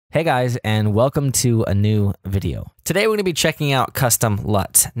Hey guys, and welcome to a new video. Today we're going to be checking out custom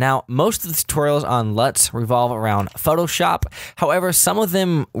LUTs. Now, most of the tutorials on LUTs revolve around Photoshop. However, some of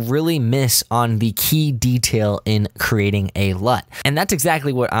them really miss on the key detail in creating a LUT. And that's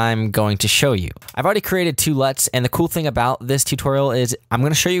exactly what I'm going to show you. I've already created two LUTs, and the cool thing about this tutorial is I'm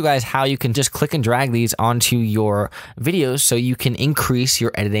going to show you guys how you can just click and drag these onto your videos so you can increase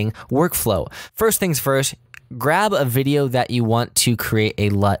your editing workflow. First things first, grab a video that you want to create a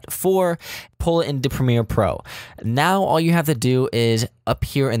LUT for, pull it into Premiere Pro. Now all you have to do is up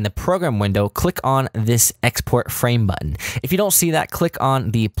here in the program window, click on this export frame button. If you don't see that, click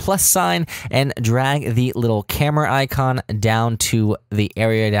on the plus sign and drag the little camera icon down to the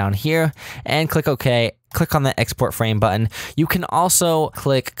area down here and click OK. Click on the export frame button. You can also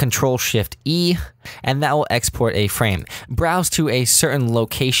click Control-Shift-E and that will export a frame. Browse to a certain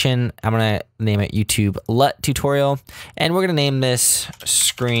location. I'm going to name it YouTube LUT tutorial, and we're going to name this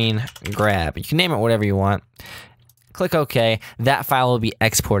screen grab. You can name it whatever you want. Click OK. That file will be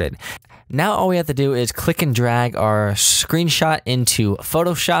exported. Now all we have to do is click and drag our screenshot into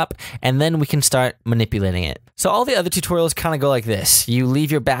Photoshop, and then we can start manipulating it. So all the other tutorials kind of go like this. You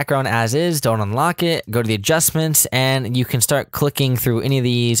leave your background as is, don't unlock it, go to the adjustments, and you can start clicking through any of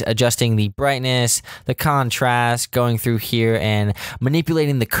these, adjusting the brightness, the contrast, going through here and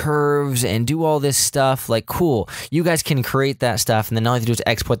manipulating the curves and do all this stuff. Like, cool. You guys can create that stuff, and then all you have to do is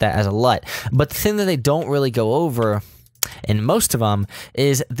export that as a LUT. But the thing that they don't really go over in most of them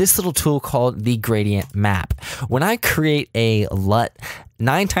is this little tool called the gradient map. When I create a LUT,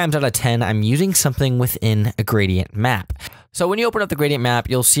 9 times out of 10, I'm using something within a gradient map. So when you open up the gradient map,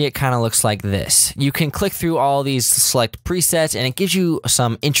 you'll see it kind of looks like this. You can click through all these select presets and it gives you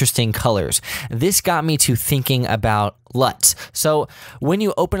some interesting colors. This got me to thinking about LUTs. So when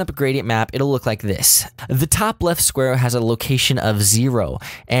you open up a gradient map, it'll look like this. The top left square has a location of 0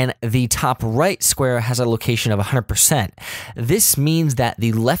 and the top right square has a location of 100%. This means that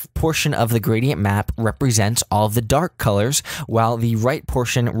the left portion of the gradient map represents all of the dark colors, while the right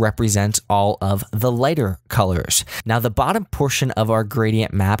portion represents all of the lighter colors. Now the bottom portion of our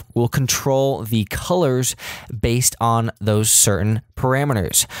gradient map will control the colors based on those certain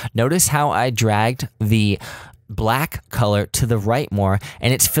parameters. Notice how I dragged the black color to the right more,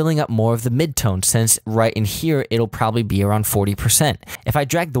 and it's filling up more of the midtone, since right in here it'll probably be around 40%. If I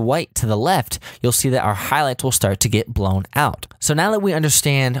drag the white to the left, you'll see that our highlights will start to get blown out. So now that we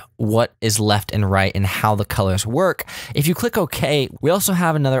understand what is left and right and how the colors work, if you click OK, we also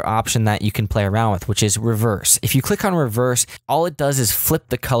have another option that you can play around with, which is reverse. If you click on reverse, all it does is flip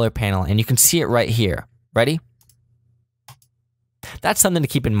the color panel, and you can see it right here. Ready? That's something to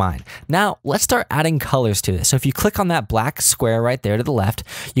keep in mind. Now, let's start adding colors to this. So if you click on that black square right there to the left,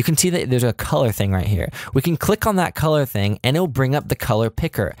 you can see that there's a color thing right here. We can click on that color thing and it'll bring up the color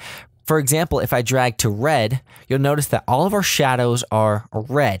picker. For example, if I drag to red, you'll notice that all of our shadows are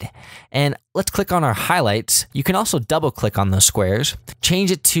red. And let's click on our highlights. You can also double click on those squares,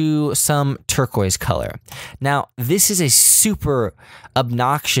 change it to some turquoise color. Now, this is a super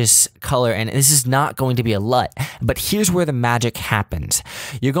obnoxious color, and this is not going to be a LUT, but here's where the magic happens.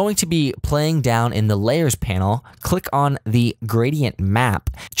 You're going to be playing down in the layers panel, click on the gradient map,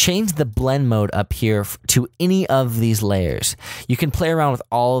 change the blend mode up here to any of these layers. You can play around with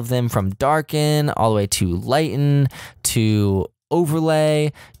all of them, from darken all the way to lighten to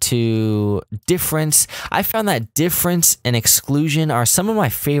overlay to difference. I found that difference and exclusion are some of my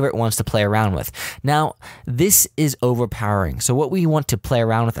favorite ones to play around with. Now, this is overpowering. So what we want to play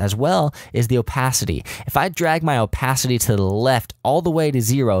around with as well is the opacity. If I drag my opacity to the left all the way to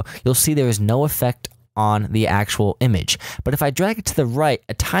 0, you'll see there is no effect on the actual image. But if I drag it to the right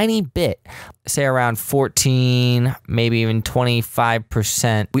a tiny bit, say around 14, maybe even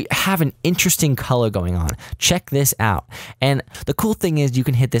 25%, we have an interesting color going on. Check this out. And the cool thing is you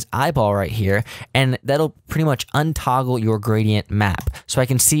can hit this eyeball right here, and that'll pretty much untoggle your gradient map, so I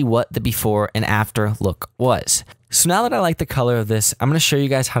can see what the before and after look was. So now that I like the color of this, I'm going to show you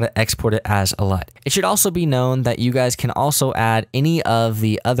guys how to export it as a LUT. It should also be known that you guys can also add any of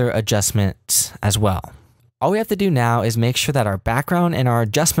the other adjustments as well. All we have to do now is make sure that our background and our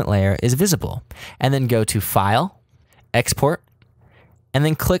adjustment layer is visible, and then go to File, Export, and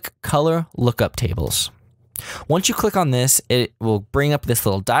then click Color Lookup Tables. Once you click on this, it will bring up this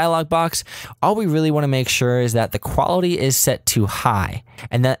little dialog box. All we really want to make sure is that the quality is set to high,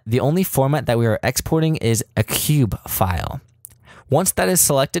 and that the only format that we are exporting is a cube file. Once that is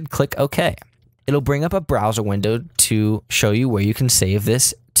selected, click OK. It'll bring up a browser window to show you where you can save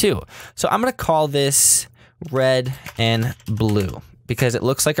this to. So I'm going to call this red and blue, because it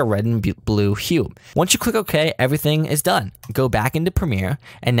looks like a red and blue hue. Once you click OK, everything is done. Go back into Premiere,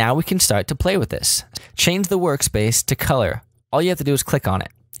 and now we can start to play with this. Change the workspace to color. All you have to do is click on it.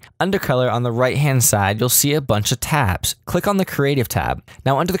 Under color on the right-hand side, you'll see a bunch of tabs. Click on the Creative tab.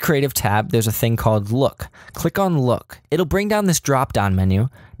 Now under the Creative tab, there's a thing called Look. Click on Look. It'll bring down this drop-down menu.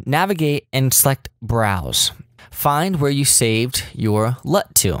 Navigate and select Browse. Find where you saved your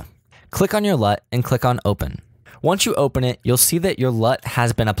LUT to. Click on your LUT and click on Open. Once you open it, you'll see that your LUT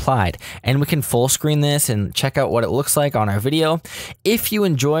has been applied, and we can full screen this and check out what it looks like on our video. If you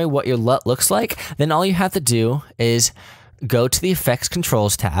enjoy what your LUT looks like, then all you have to do is go to the Effects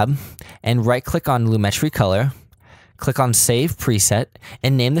Controls tab and right-click on Lumetri Color, click on Save Preset,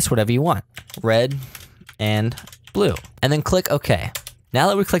 and name this whatever you want, red and blue, and then click OK. Now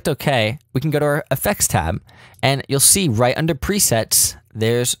that we clicked OK, we can go to our Effects tab, and you'll see right under Presets,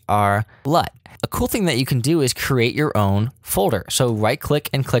 there's our LUT. A cool thing that you can do is create your own folder. So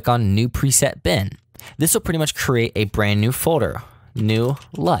right-click and click on New Preset Bin. This will pretty much create a brand new folder. New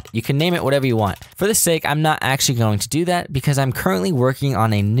LUT. You can name it whatever you want. For the sake, I'm not actually going to do that because I'm currently working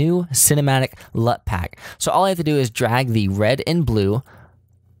on a new cinematic LUT pack. So all I have to do is drag the red and blue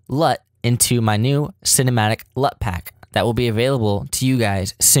LUT into my new cinematic LUT pack that will be available to you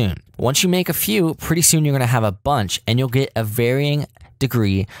guys soon. Once you make a few, pretty soon you're going to have a bunch, and you'll get a varying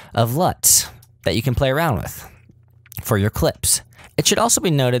degree of LUTs that you can play around with for your clips. It should also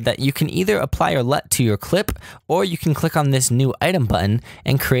be noted that you can either apply your LUT to your clip, or you can click on this new item button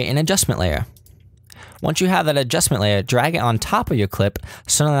and create an adjustment layer. Once you have that adjustment layer, drag it on top of your clip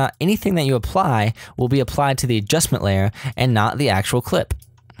so that anything that you apply will be applied to the adjustment layer and not the actual clip.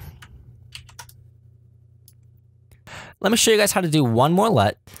 Let me show you guys how to do one more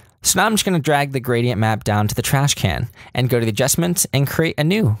LUT. So now I'm just going to drag the gradient map down to the trash can and go to the adjustments and create a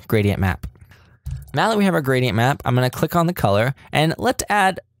new gradient map. Now that we have our gradient map, I'm going to click on the color, and let's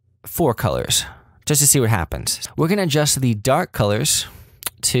add 4 colors just to see what happens. We're going to adjust the dark colors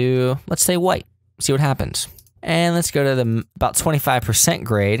to, let's say, white. See what happens. And let's go to the about 25%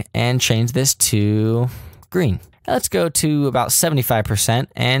 grade and change this to green. Now let's go to about 75%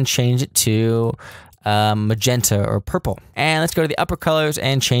 and change it to magenta or purple. And let's go to the upper colors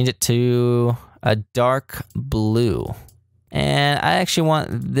and change it to a dark blue. And I actually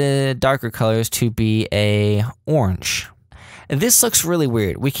want the darker colors to be a orange. This looks really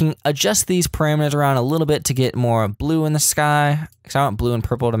weird. We can adjust these parameters around a little bit to get more blue in the sky, because I want blue and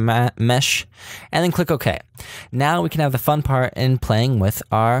purple to mesh, and then click OK. Now we can have the fun part in playing with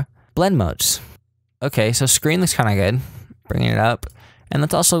our blend modes. Okay, so screen looks kind of good. Bringing it up. And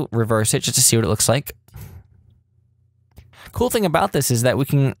let's also reverse it just to see what it looks like. Cool thing about this is that we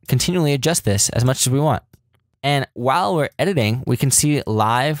can continually adjust this as much as we want. And while we're editing, we can see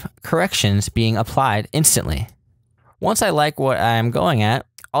live corrections being applied instantly. Once I like what I'm going at,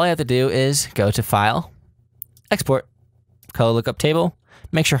 all I have to do is go to File, Export, Color Lookup Table,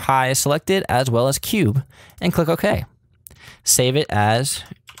 make sure High is selected as well as Cube, and click OK. Save it as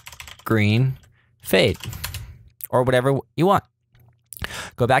green fade, or whatever you want.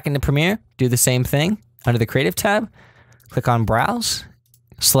 Go back into Premiere, do the same thing. Under the Creative tab, click on Browse,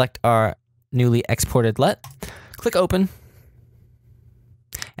 select our newly exported LUT, click Open,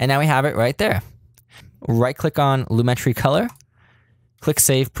 and now we have it right there. Right-click on Lumetri Color, click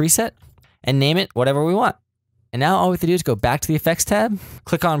Save Preset, and name it whatever we want. And now all we have to do is go back to the Effects tab,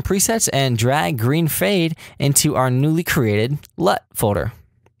 click on Presets, and drag Green Fade into our newly created LUT folder.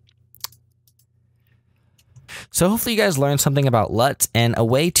 So hopefully you guys learned something about LUTs and a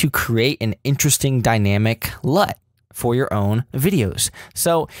way to create an interesting dynamic LUT for your own videos.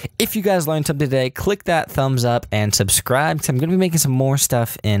 So if you guys learned something today, click that thumbs up and subscribe, because I'm going to be making some more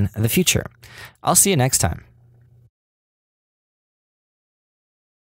stuff in the future. I'll see you next time.